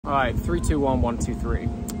Alright, 3, 2, 1, 1, 2, 3.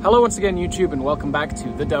 Hello once again YouTube and welcome back to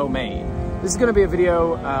The Domain. This is going to be a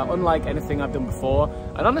video unlike anything I've done before,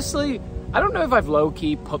 and honestly, I don't know if I've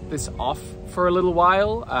low-key put this off for a little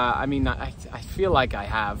while. I feel like I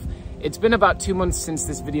have. It's been about 2 months since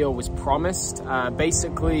this video was promised.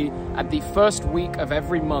 Basically, at the first week of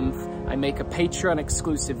every month, I make a Patreon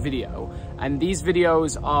exclusive video. And these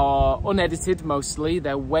videos are unedited mostly.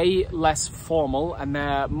 They're way less formal and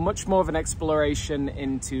they're much more of an exploration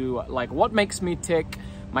into like what makes me tick,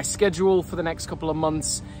 my schedule for the next couple of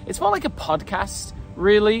months. It's more like a podcast,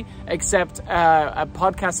 really, except a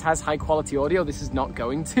podcast has high quality audio. This is not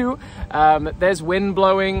going to. There's wind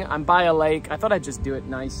blowing, I'm by a lake. I thought I'd just do it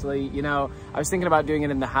nicely. You know, I was thinking about doing it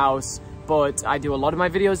in the house, but I do a lot of my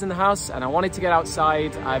videos in the house and I wanted to get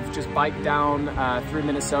outside. I've just biked down through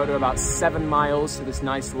Minnesota about 7 miles to this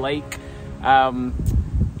nice lake.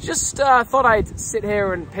 Just thought I'd sit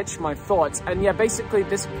here and pitch my thoughts. And yeah, basically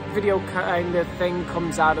this video kind of thing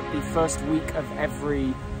comes out at the first week of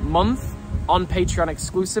every month on Patreon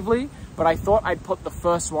exclusively, but I thought I'd put the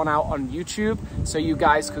first one out on YouTube so you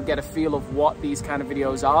guys could get a feel of what these kind of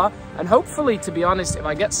videos are. And hopefully, to be honest, if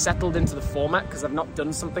I get settled into the format, because I've not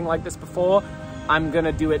done something like this before, I'm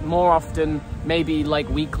gonna do it more often, maybe like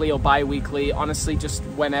weekly or bi-weekly, honestly, just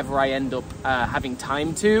whenever I end up having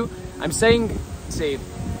time to. I'm saying, see,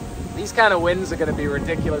 these kind of wins are gonna be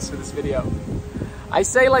ridiculous for this video. I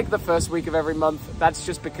say like the first week of every month, that's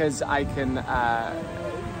just because I can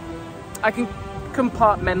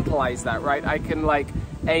compartmentalize that, right? I can like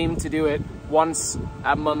aim to do it once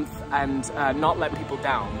a month and not let people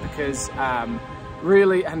down, because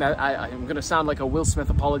really, and I'm gonna sound like a Will Smith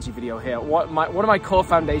apology video here, one of my core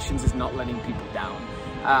foundations is not letting people down.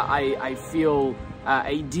 I feel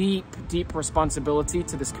a deep responsibility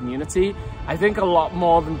to this community. I think a lot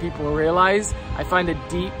more than people realize. I find a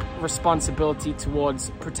deep responsibility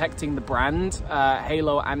towards protecting the brand,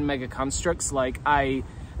 Halo and Mega Construx. Like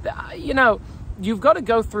you know, you've got to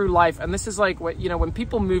go through life, and this is like, you know, when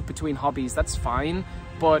people move between hobbies, that's fine,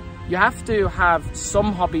 but you have to have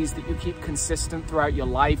some hobbies that you keep consistent throughout your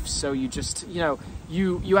life, so you just, you know,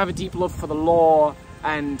 you have a deep love for the lore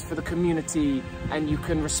and for the community, and you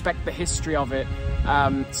can respect the history of it.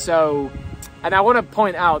 And I want to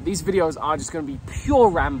point out, these videos are just going to be pure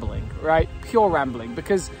rambling, right? Pure rambling,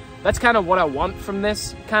 because that's kind of what I want from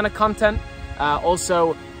this kind of content.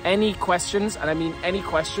 Also, any questions, and I mean any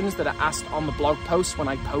questions that are asked on the blog post when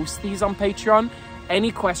I post these on Patreon,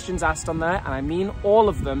 any questions asked on there, and I mean all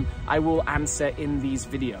of them, I will answer in these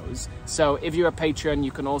videos. So if you're a patron, you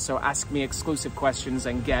can also ask me exclusive questions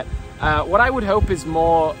and get what I would hope is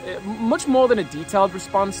much more than a detailed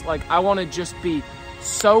response. Like, I want to just be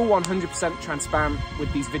so 100% transparent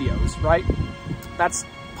with these videos, right? That's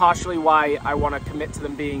partially why I want to commit to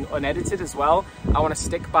them being unedited as well. I want to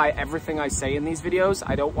stick by everything I say in these videos.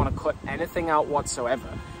 I don't want to cut anything out whatsoever.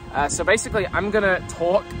 So basically, I'm gonna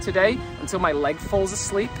talk today until my leg falls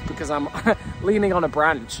asleep because I'm leaning on a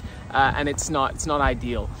branch, and it's not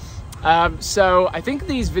ideal. So I think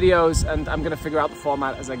these videos, and I'm gonna figure out the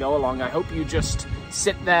format as I go along. I hope you just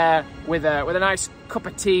sit there with a nice cup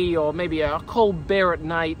of tea, or maybe a cold beer at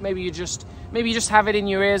night. Maybe you just have it in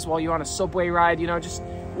your ears while you're on a subway ride. You know, just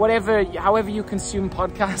however you consume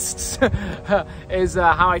podcasts is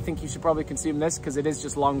how I think you should probably consume this, because it is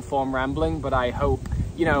just long form rambling. But I hope,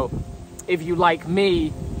 you know, if you like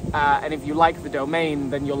me and if you like The Domain,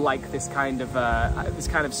 then you'll like this kind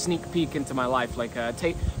of sneak peek into my life, like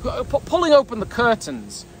pulling open the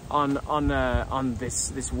curtains on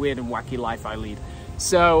this weird and wacky life I lead.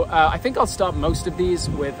 So I think I'll start most of these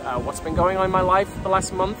with what's been going on in my life the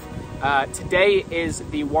last month. Today is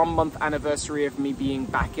the 1 month anniversary of me being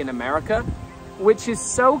back in America, which is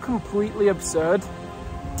so completely absurd.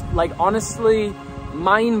 Like, honestly,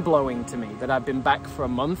 mind-blowing to me that I've been back for a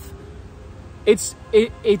month. It's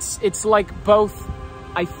like both,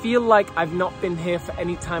 I feel like I've not been here for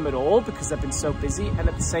any time at all because I've been so busy, and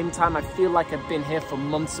at the same time I feel like I've been here for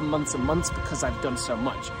months and months and months because I've done so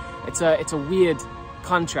much. It's a weird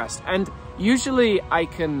contrast. And usually I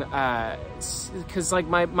can, because like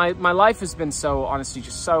my life has been so, honestly,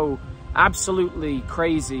 just so absolutely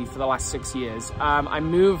crazy for the last 6 years. I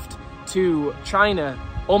moved to China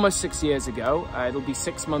almost 6 years ago. It'll be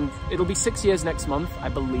 6 years next month, I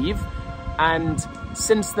believe. And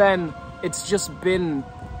since then, it's just been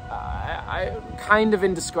kind of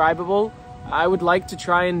indescribable. I would like to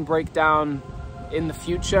try and break down in the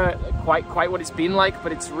future quite what it's been like,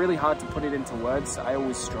 but it's really hard to put it into words. I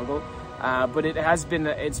always struggle. But it's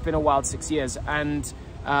been a wild 6 years, and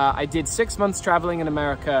I did 6 months traveling in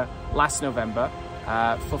America last November.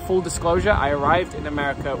 For full disclosure, I arrived in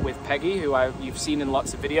America with Peggy, who you've seen in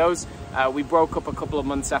lots of videos. We broke up a couple of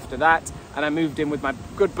months after that, and I moved in with my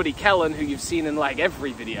good buddy Kellen, who you've seen in like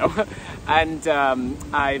every video. And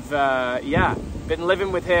I've been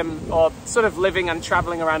living with him, or sort of living and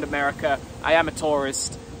traveling around America. I am a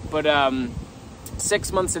tourist, but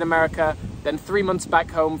 6 months in America, then 3 months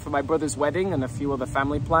back home for my brother's wedding and a few other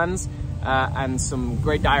family plans, and some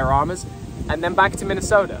great dioramas, and then back to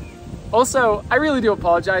Minnesota. Also, I really do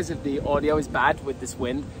apologize if the audio is bad with this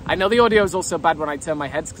wind. I know the audio is also bad when I turn my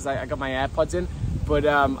heads because I got my AirPods in, but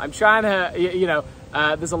I'm trying to,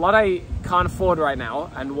 there's a lot I can't afford right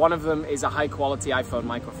now, and one of them is a high quality iPhone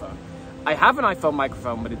microphone. I have an iPhone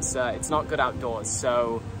microphone, but it's not good outdoors,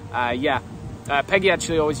 so Peggy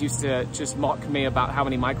actually always used to just mock me about how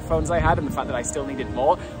many microphones I had and the fact that I still needed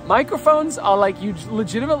more. Microphones are like, you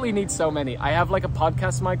legitimately need so many. I have like a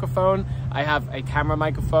podcast microphone, I have a camera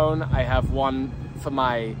microphone, I have one for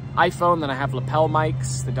my iPhone, then I have lapel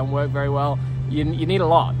mics that don't work very well. You need a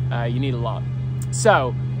lot,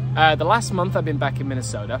 So, the last month I've been back in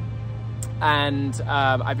Minnesota, and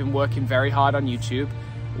I've been working very hard on YouTube.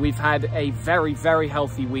 We've had a very, very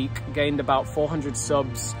healthy week, gained about 400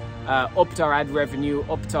 subs, upped our ad revenue,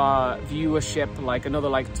 upped our viewership, like another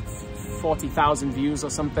like 40,000 views or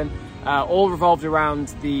something, all revolved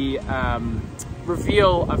around the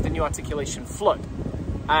reveal of the new articulation flood.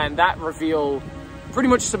 And that reveal pretty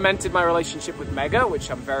much cemented my relationship with Mega, which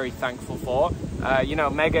I'm very thankful for.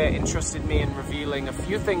 Mega interested me in revealing a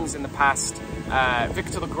few things in the past.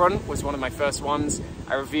 Victor the Grunt was one of my first ones.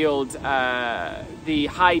 I revealed the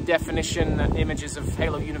high definition images of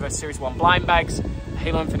Halo Universe Series 1 blind bags,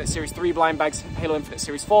 Halo Infinite Series 3 blind bags, Halo Infinite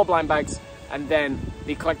Series 4 blind bags, and then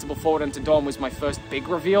the collectible Forward Enter Dawn was my first big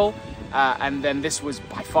reveal, and then this was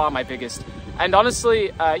by far my biggest. And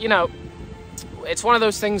honestly, it's one of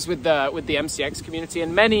those things with the MCX community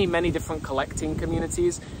and many different collecting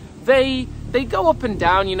communities. They go up and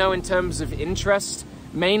down, in terms of interest.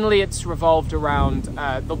 Mainly it's revolved around,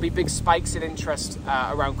 there'll be big spikes in interest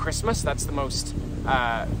around Christmas. That's the most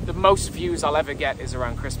views I'll ever get is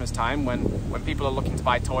around Christmas time when people are looking to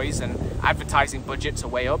buy toys and advertising budgets are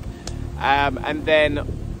way up. And then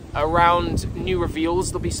around new reveals,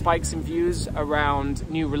 there'll be spikes in views. Around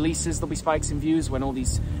new releases, there'll be spikes in views when all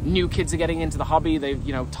these new kids are getting into the hobby.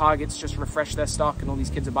 Target's just refreshed their stock and all these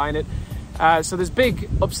kids are buying it. So there's big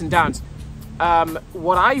ups and downs.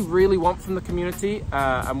 What I really want from the community,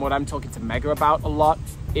 and what I'm talking to Mega about a lot,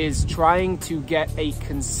 is trying to get a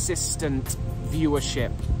consistent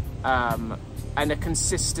viewership and a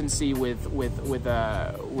consistency with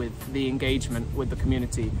the engagement with the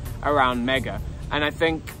community around Mega. And I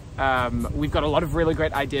think we've got a lot of really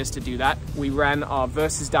great ideas to do that. We ran our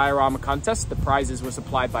Versus Diorama contest. The prizes were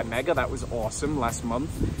supplied by Mega. That was awesome last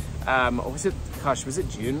month. Or was it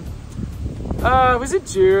June? Was it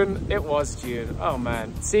June? It was June. Oh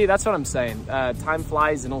man. See, that's what I'm saying. Time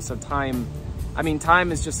flies, and also time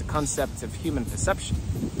is just a concept of human perception.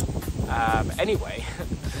 Anyway,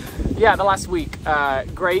 yeah, the last week,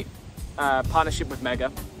 great partnership with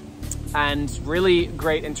Mega and really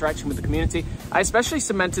great interaction with the community. I especially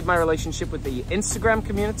cemented my relationship with the Instagram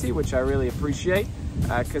community, which I really appreciate,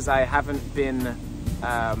 because I haven't been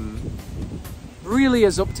really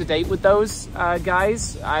as up to date with those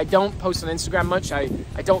guys. I don't post on Instagram much. I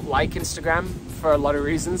don't like Instagram for a lot of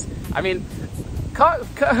reasons. I mean,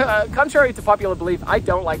 contrary to popular belief, I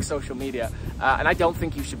don't like social media, and I don't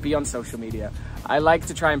think you should be on social media. I like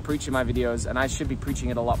to try and preach in my videos, and I should be preaching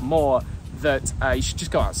it a lot more, that you should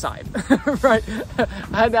just go outside, right?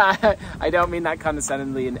 And I don't mean that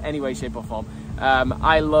condescendingly in any way, shape or form.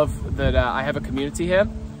 I love that I have a community here,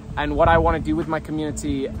 and what I want to do with my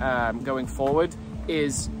community going forward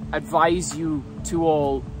is advise you to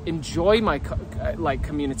all enjoy my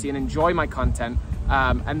community and enjoy my content,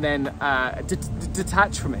 and then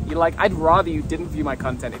detach from it. I'd rather you didn't view my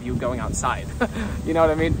content if you were going outside. You know what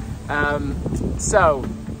I mean? So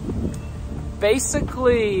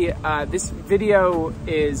basically, this video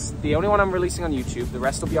is the only one I'm releasing on YouTube. The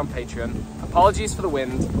rest will be on Patreon. Apologies for the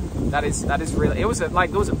wind. That is really, there was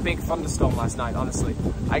a big thunderstorm last night, honestly.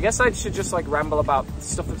 I guess I should just ramble about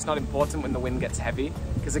stuff that's not important when the wind gets heavy,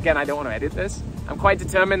 because again, I don't want to edit this. I'm quite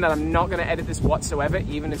determined that I'm not going to edit this whatsoever,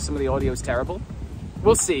 even if some of the audio is terrible.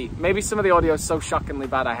 We'll see. Maybe some of the audio is so shockingly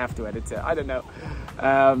bad I have to edit it. I don't know.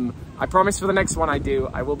 I promise for the next one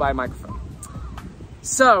I will buy a microphone.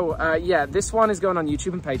 So, yeah, this one is going on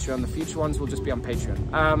YouTube and Patreon. The future ones will just be on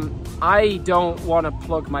Patreon. I don't want to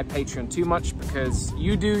plug my Patreon too much because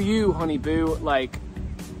you do you, honey boo.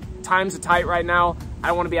 Times are tight right now. I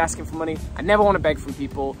don't want to be asking for money. I never want to beg from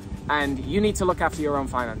people. And you need to look after your own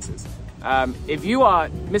finances. If you are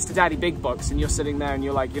Mr. Daddy Big Bucks and you're sitting there and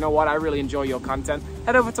you're like, you know what, I really enjoy your content,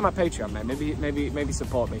 head over to my Patreon, man. Maybe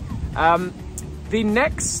support me. The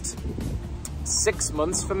next 6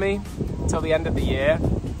 months for me till the end of the year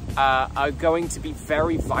are going to be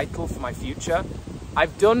very vital for my future.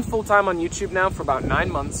 I've done full-time on YouTube now for about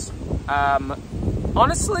 9 months.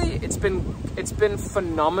 Honestly, it's been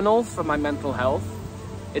phenomenal for my mental health.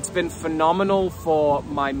 It's been phenomenal for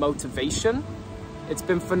my motivation. It's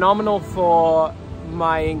been phenomenal for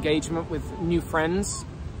my engagement with new friends.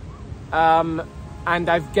 And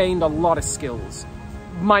I've gained a lot of skills.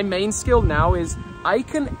 My main skill now is I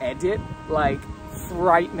can edit like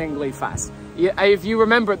frighteningly fast. If you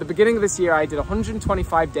remember, at the beginning of this year, I did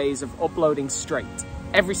 125 days of uploading straight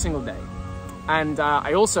every single day. And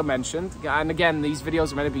I also mentioned, and again, these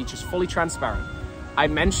videos are meant to be just fully transparent. I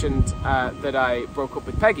mentioned that I broke up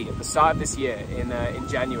with Peggy at the start of this year in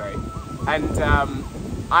January. And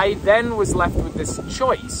I then was left with this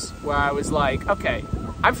choice where I was like, okay,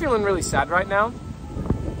 I'm feeling really sad right now.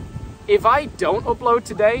 If I don't upload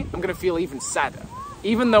today, I'm gonna feel even sadder.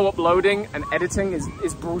 Even though uploading and editing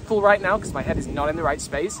is brutal right now because my head is not in the right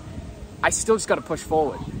space, I still just gotta push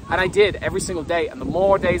forward. And I did every single day. And the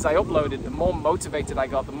more days I uploaded, the more motivated I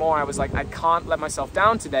got, the more I was like, I can't let myself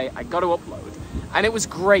down today. I gotta upload. And it was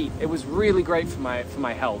great. It was really great for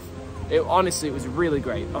my health. Honestly, it was really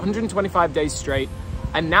great. 125 days straight.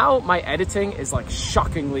 And now my editing is like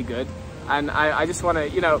shockingly good. And I just wanna,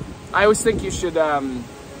 you know, I always think you should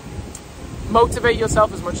motivate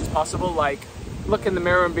yourself as much as possible. Like, look in the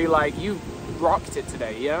mirror and be like, you rocked it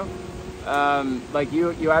today, you know? Like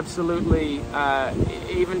you absolutely,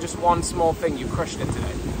 even just one small thing, you crushed it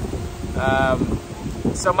today.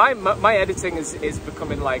 So my editing is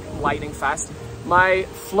becoming like lightning fast. My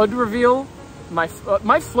flood reveal, my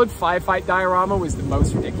flood firefight diorama was the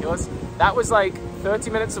most ridiculous. That was like 30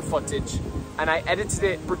 minutes of footage, and I edited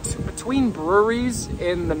it between breweries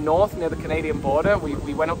in the north near the Canadian border.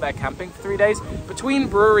 We went up there camping for 3 days. Between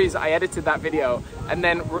breweries, I edited that video and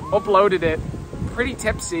then uploaded it pretty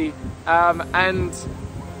tipsy, and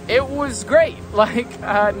it was great. Like,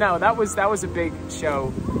 no, that was a big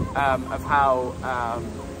show of how,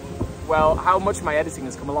 well, how much my editing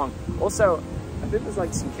has come along. Also, I think there's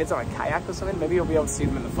like some kids on a kayak or something. Maybe you'll be able to see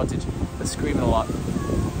them in the footage. They're screaming a lot.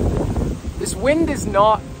 This wind is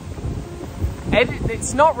not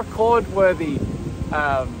it's not record worthy.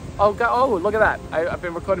 Oh, look at that. I've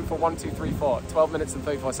been recording for 12 minutes and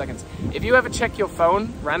 34 seconds. If you ever check your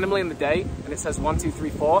phone randomly in the day and it says 1, 2, 3,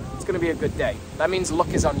 4, it's going to be a good day. That means luck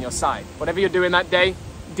is on your side. Whatever you're doing that day,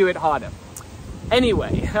 do it harder.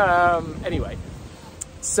 Anyway,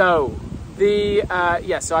 so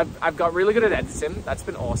so I've got really good at editing. That's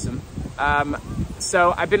been awesome.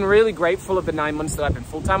 So I've been really grateful of the 9 months that I've been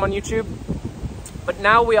full-time on YouTube. But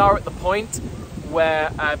now we are at the point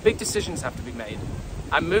where big decisions have to be made.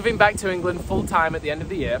 I'm moving back to England full-time at the end of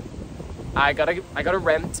the year. I gotta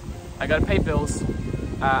rent, I gotta pay bills,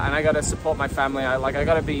 and I gotta support my family. I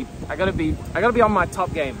gotta be on my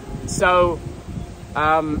top game. So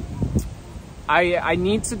I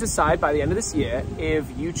need to decide by the end of this year if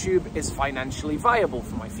YouTube is financially viable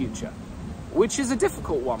for my future, which is a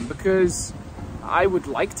difficult one because I would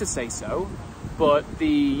like to say so, but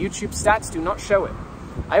the YouTube stats do not show it.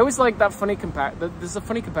 I always like that there's a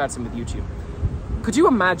funny comparison with YouTube. Could you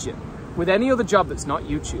imagine, with any other job that's not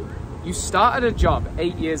YouTube, you started a job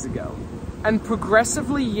 8 years ago, and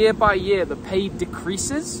progressively, year by year, the pay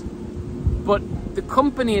decreases, but the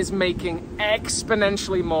company is making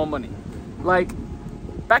exponentially more money. Like,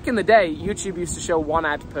 back in the day, YouTube used to show 1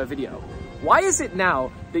 ad per video. Why is it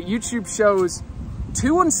now that YouTube shows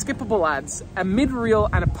 2 unskippable ads, a mid-reel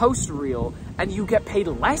and a post-reel, and you get paid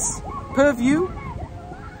less per view?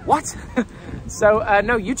 What? So,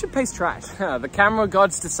 no, YouTube pays trash. The camera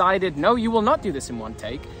gods decided, no, you will not do this in 1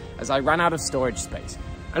 take, as I ran out of storage space.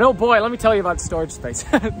 And oh boy, let me tell you about storage space.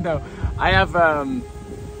 No, I have, I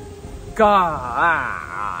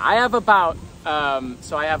have about,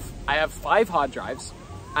 so I have 5 hard drives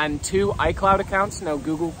and 2 iCloud accounts, no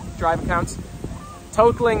Google Drive accounts,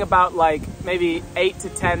 totaling about like maybe 8 to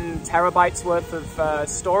 10 terabytes worth of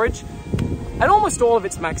storage. And almost all of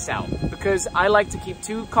it's maxed out because I like to keep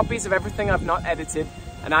 2 copies of everything I've not edited,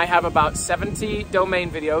 and I have about 70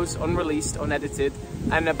 domain videos, unreleased, unedited,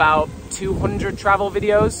 and about 200 travel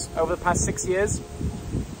videos over the past 6 years.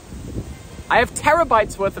 I have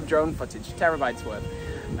terabytes worth of drone footage, terabytes worth.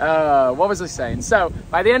 What was I saying? So,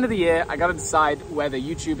 by the end of the year, I gotta decide whether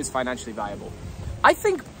YouTube is financially viable. I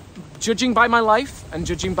think, judging by my life and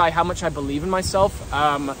judging by how much I believe in myself,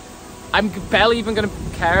 I'm barely even going to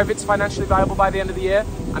care if it's financially viable by the end of the year.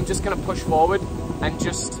 I'm just going to push forward and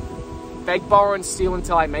just beg, borrow, and steal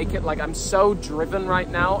until I make it. Like, I'm so driven right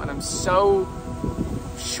now, and I'm so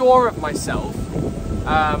sure of myself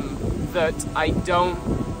that I don't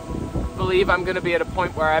believe I'm going to be at a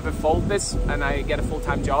point where I ever fold this and I get a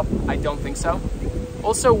full-time job. I don't think so.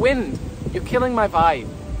 Also, wind, you're killing my vibe.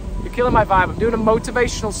 You're killing my vibe. I'm doing a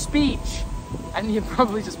motivational speech, and you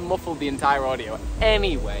probably just muffled the entire audio.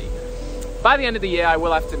 Anyway, by the end of the year, I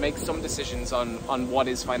will have to make some decisions on what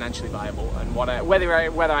is financially viable and whether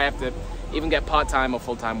I have to even get part-time or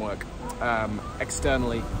full-time work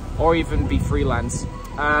externally, or even be freelance.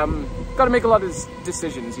 Got to make a lot of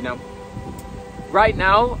decisions, you know. Right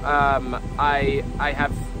now, I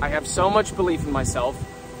have so much belief in myself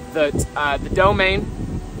that TheDomain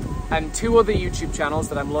and 2 other YouTube channels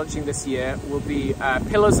that I'm launching this year will be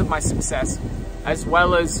pillars of my success, as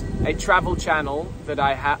well as a travel channel that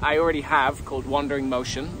I already have called Wandering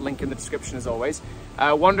Motion. Link in the description as always.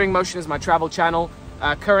 Wandering Motion is my travel channel.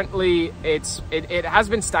 Currently, it has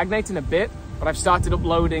been stagnating a bit, but I've started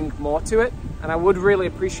uploading more to it, and I would really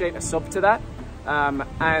appreciate a sub to that.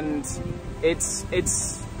 And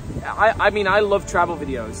I mean, I love travel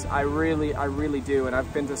videos. I really do, and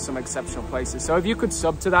I've been to some exceptional places. So if you could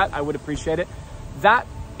sub to that, I would appreciate it. That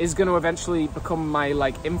is going to eventually become my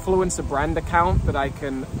like influencer brand account that I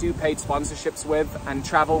can do paid sponsorships with and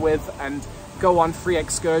travel with and go on free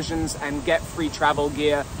excursions and get free travel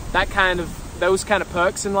gear. Those kind of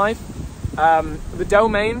perks in life. The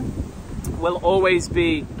domain will always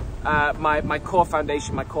be my core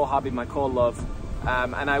foundation, my core hobby, my core love.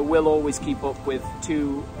 And I will always keep up with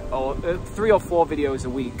 3 or 4 videos a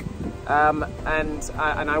week. And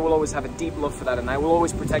I will always have a deep love for that, and I will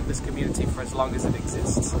always protect this community for as long as it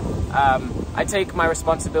exists. I take my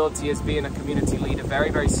responsibility as being a community leader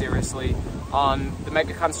very, very seriously on the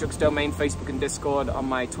Mega Construx domain, Facebook and Discord, on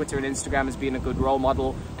my Twitter and Instagram as being a good role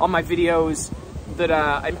model, on my videos that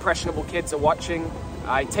impressionable kids are watching.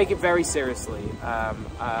 I take it very seriously.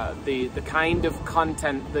 The kind of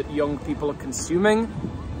content that young people are consuming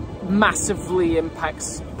massively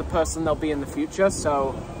impacts the person they'll be in the future.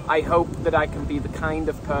 So I hope that I can be the kind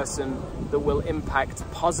of person that will impact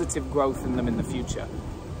positive growth in them in the future.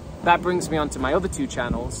 That brings me on to my other 2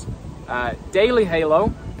 channels. Daily Halo,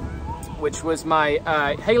 which was my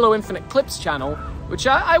Halo Infinite Clips channel, which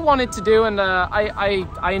I wanted to do, and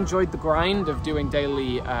I enjoyed the grind of doing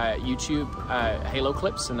daily YouTube Halo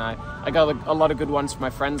clips, and I got a lot of good ones from my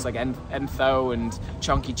friends like Entho and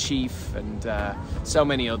Chunky Chief and so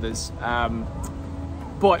many others.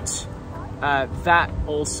 But that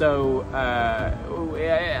also,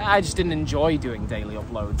 I just didn't enjoy doing daily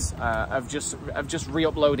uploads of just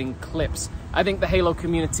re-uploading clips. I think the Halo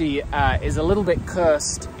community is a little bit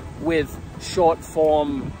cursed with short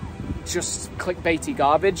form, just clickbaity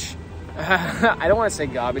garbage. I don't want to say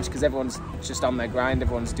garbage because everyone's just on their grind.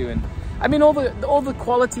 Everyone's doing. I mean, all the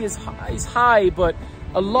quality is high, but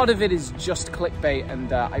a lot of it is just clickbait,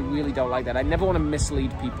 and I really don't like that. I never want to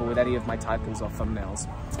mislead people with any of my titles or thumbnails.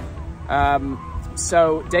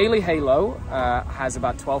 So Daily Halo has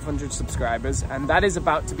about 1,200 subscribers, and that is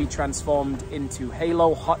about to be transformed into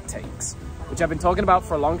Halo Hot Takes, which I've been talking about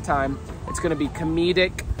for a long time. It's going to be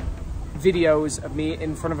comedic videos of me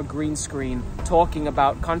in front of a green screen talking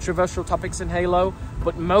about controversial topics in Halo,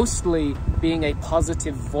 but mostly being a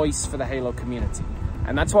positive voice for the Halo community.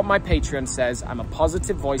 And that's what my Patreon says. I'm a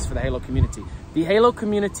positive voice for the Halo community. The Halo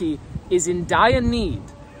community is in dire need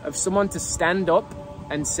of someone to stand up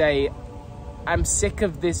and say, I'm sick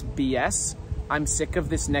of this BS. I'm sick of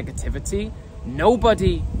this negativity.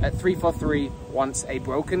 Nobody at 343 wants a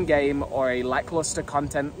broken game or a lackluster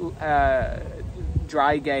content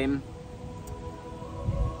dry game.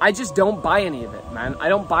 I just don't buy any of it, man. I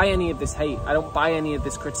don't buy any of this hate. I don't buy any of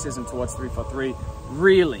this criticism towards 343,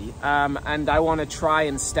 really. And I want to try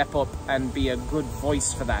and step up and be a good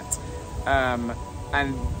voice for that.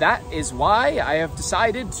 And that is why I have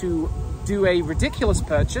decided to do a ridiculous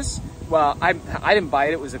purchase. Well, I didn't buy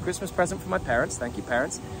it. It was a Christmas present for my parents. Thank you,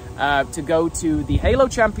 parents. To go to the Halo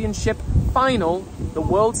Championship final, the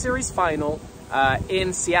World Series final,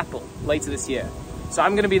 in Seattle later this year. So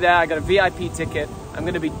I'm going to be there. I got a VIP ticket. I'm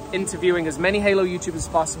going to be interviewing as many Halo YouTubers as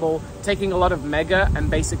possible, taking a lot of Mega and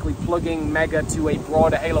basically plugging Mega to a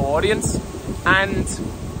broader Halo audience. And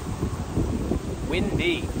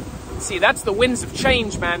windy. See, that's the winds of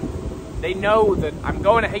change, man. They know that I'm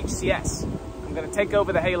going to HCS. I'm going to take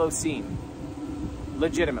over the Halo scene.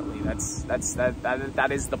 Legitimately,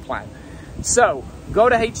 that is the plan. So, go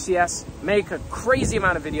to HCS, make a crazy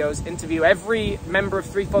amount of videos, interview every member of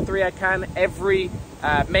 343 I can, every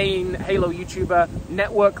main Halo YouTuber,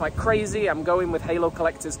 network like crazy. I'm going with Halo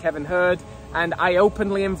Collector's Kevin Hurd, and I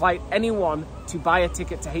openly invite anyone to buy a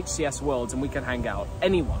ticket to HCS Worlds and we can hang out.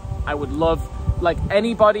 Anyone. I would love, like,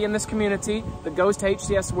 anybody in this community that goes to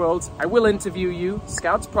HCS Worlds, I will interview you,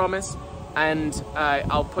 Scouts promise, and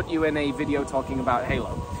I'll put you in a video talking about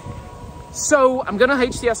Halo. So I'm gonna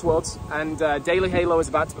HCS Worlds, and Daily Halo is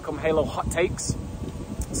about to become Halo Hot Takes.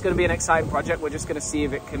 It's gonna be an exciting project. We're just gonna see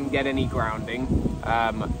if it can get any grounding,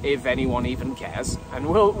 if anyone even cares, and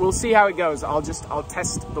we'll see how it goes. I'll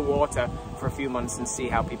test the water for a few months and see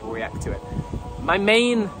how people react to it. My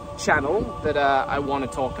main channel that I want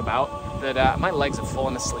to talk about, my legs have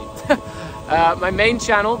fallen asleep. My main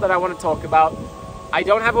channel that I want to talk about, I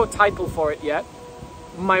don't have a title for it yet.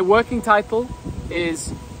 My working title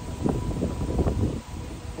is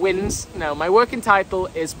my working title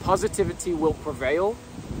is Positivity Will Prevail,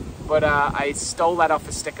 but I stole that off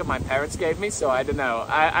a sticker my parents gave me, so I don't know.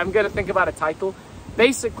 I'm gonna think about a title.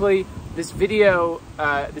 Basically, this video,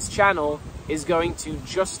 this channel is going to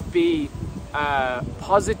just be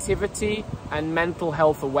positivity and mental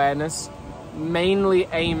health awareness, mainly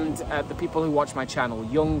aimed at the people who watch my channel,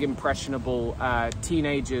 young, impressionable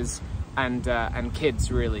teenagers and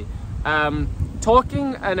kids, really.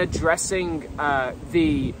 Talking and addressing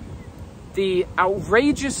the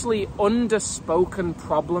outrageously underspoken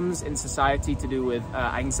problems in society to do with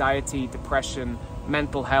anxiety, depression,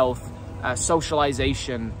 mental health,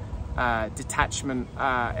 socialization, detachment,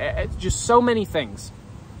 just so many things.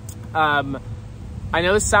 I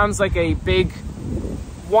know this sounds like a big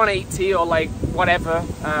 180 or like whatever,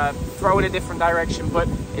 throw in a different direction, but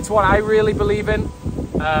it's what I really believe in.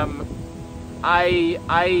 I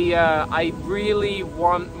really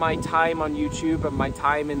want my time on YouTube and my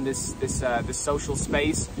time in this social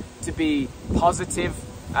space to be positive,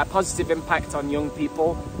 a positive impact on young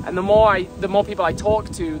people. And the more people I talk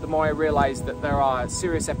to, the more I realize that there are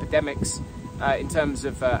serious epidemics in terms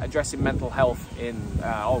of addressing mental health in,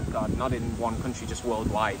 oh God, not in one country, just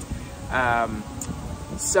worldwide.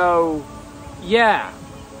 So yeah,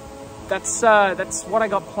 that's what I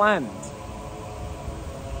got planned.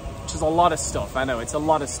 Which is a lot of stuff. I know, it's a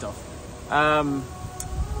lot of stuff.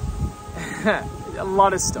 a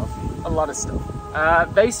lot of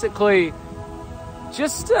stuff. Basically,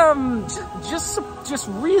 just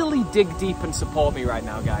really dig deep and support me right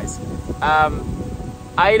now, guys.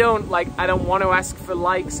 I don't want to ask for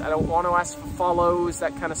likes. I don't want to ask for follows,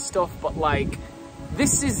 that kind of stuff. But like,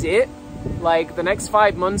 this is it. Like, the next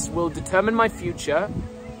 5 months will determine my future,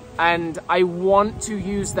 and I want to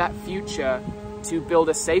use that future to build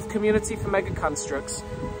a safe community for Mega Construx,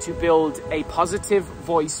 to build a positive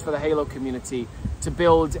voice for the Halo community, to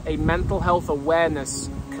build a mental health awareness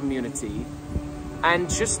community, and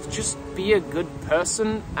just be a good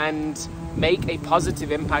person and make a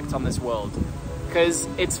positive impact on this world. Because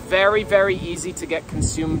it's very, very easy to get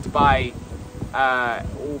consumed by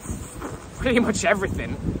pretty much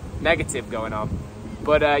everything negative going on.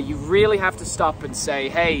 But you really have to stop and say,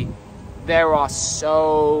 hey, there are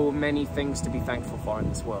so many things to be thankful for in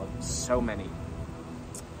this world. So many.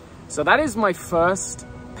 So that is my first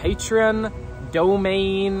Patreon,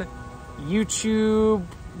 domain, YouTube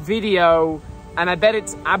video, and I bet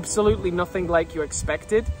it's absolutely nothing like you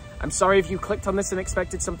expected. I'm sorry if you clicked on this and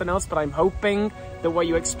expected something else, but I'm hoping that what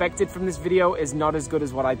you expected from this video is not as good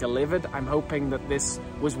as what I delivered. I'm hoping that this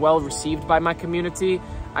was well received by my community.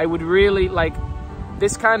 I would really like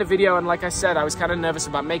this kind of video, and like I said, I was kind of nervous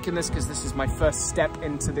about making this because this is my first step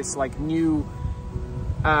into this like new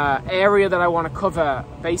area that I want to cover.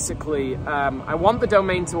 Basically, I want the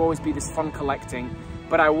domain to always be this fun collecting,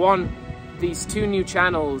 but I want these two new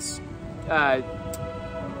channels,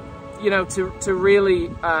 you know, to really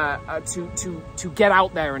to get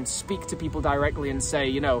out there and speak to people directly and say,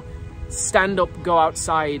 you know, stand up, go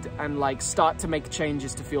outside, and like start to make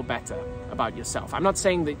changes to feel better about yourself. I'm not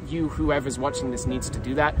saying that you, whoever's watching this, needs to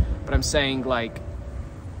do that, but I'm saying like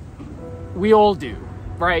we all do,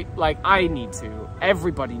 right? Like I need to,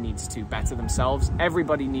 everybody needs to better themselves.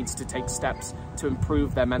 Everybody needs to take steps to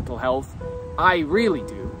improve their mental health. I really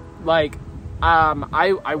do. Like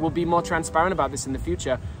I will be more transparent about this in the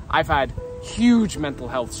future. I've had huge mental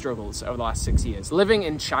health struggles over the last 6 years. Living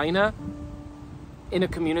in China, in a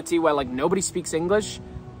community where like nobody speaks English, you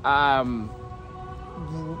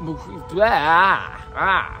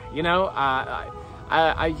know,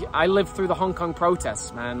 I lived through the Hong Kong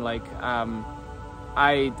protests, man. Like,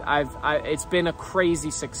 it's been a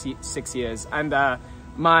crazy six years, and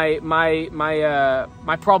my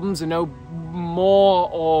problems are no more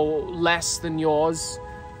or less than yours.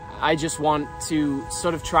 I just want to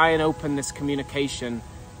sort of try and open this communication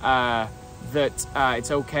that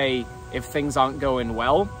it's okay if things aren't going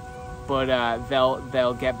well, but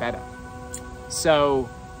they'll get better. So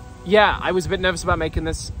yeah, I was a bit nervous about making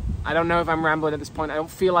this. I don't know if I'm rambling at this point. I don't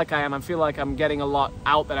feel like I am. I feel like I'm getting a lot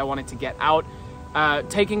out that I wanted to get out.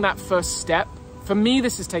 Taking that first step, for me,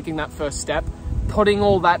 this is taking that first step, putting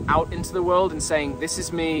all that out into the world and saying, this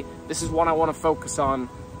is me, this is what I want to focus on.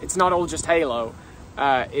 It's not all just Halo,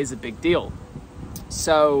 is a big deal.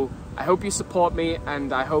 So I hope you support me,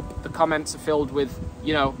 and I hope the comments are filled with,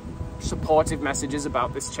 you know, supportive messages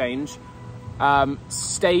about this change.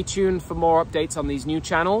 Stay tuned for more updates on these new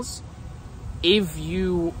channels. If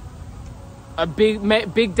you are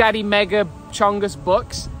Big Daddy Mega Chongus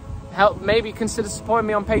Books, maybe consider supporting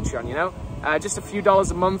me on Patreon, you know? Just a few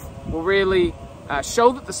dollars a month will really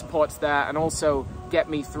show that the support's there, and also get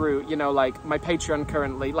me through, you know, like my Patreon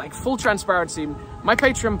currently, like full transparency, my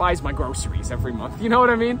Patreon buys my groceries every month, you know what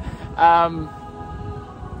I mean?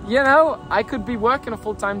 You know, I could be working a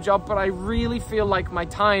full-time job, but I really feel like my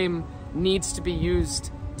time needs to be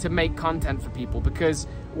used to make content for people, because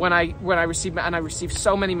when I receive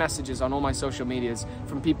so many messages on all my social medias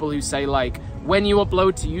from people who say, like, when you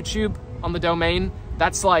upload to YouTube on the domain,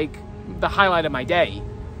 that's like the highlight of my day,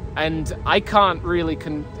 and I can't really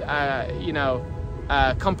comprehend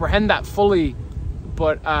that fully,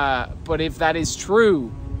 but if that is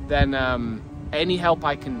true, then any help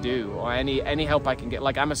I can do, or any help I can get,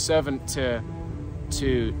 like, I'm a servant to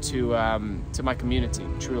my community,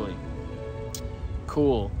 truly.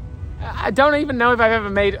 Cool. I don't even know if I've ever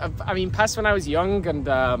made, I mean, past when I was young and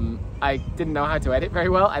I didn't know how to edit very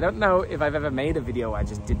well, I don't know if I've ever made a video where I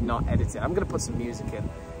just did not edit it. I'm gonna put some music in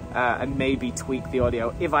and maybe tweak the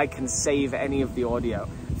audio, if I can save any of the audio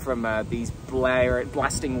from these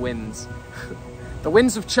blasting winds. The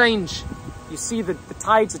winds of change. You see the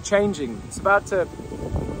tides are changing. It's about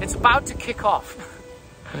to kick off.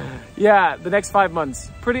 Yeah, the next 5 months.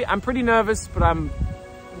 I'm pretty nervous, but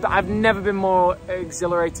I've never been more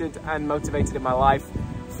exhilarated and motivated in my life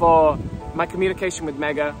for my communication with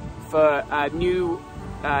Mega, for new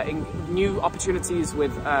opportunities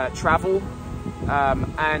with travel,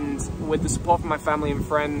 and with the support from my family and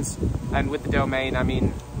friends, and with the domain. I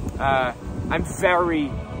mean, I'm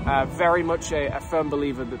very much a firm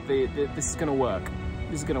believer that this is gonna work.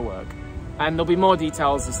 This is gonna work. And there'll be more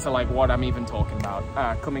details as to, like, what I'm even talking about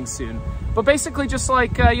coming soon. But basically, just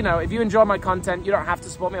like, you know, if you enjoy my content, you don't have to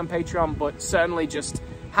support me on Patreon, but certainly just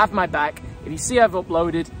have my back. If you see I've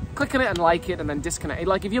uploaded, click on it and like it, and then disconnect.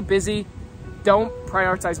 Like, if you're busy, don't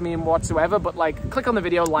prioritize me in whatsoever, but, like, click on the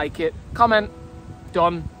video, like it, comment,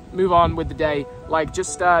 done, move on with the day. Like,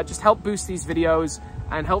 just help boost these videos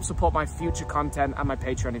and help support my future content and my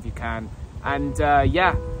Patreon if you can. And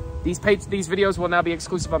yeah. These videos will now be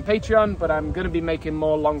exclusive on Patreon, but I'm going to be making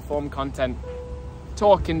more long-form content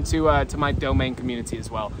talking to my domain community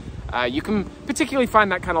as well. You can particularly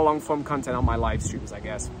find that kind of long-form content on my live streams, I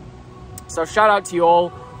guess. So shout out to you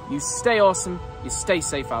all. You stay awesome. You stay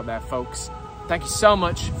safe out there, folks. Thank you so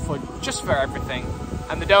much for everything.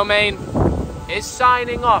 And the domain is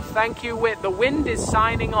signing off. Thank you, the wind is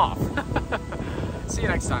signing off. See you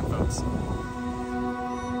next time, folks.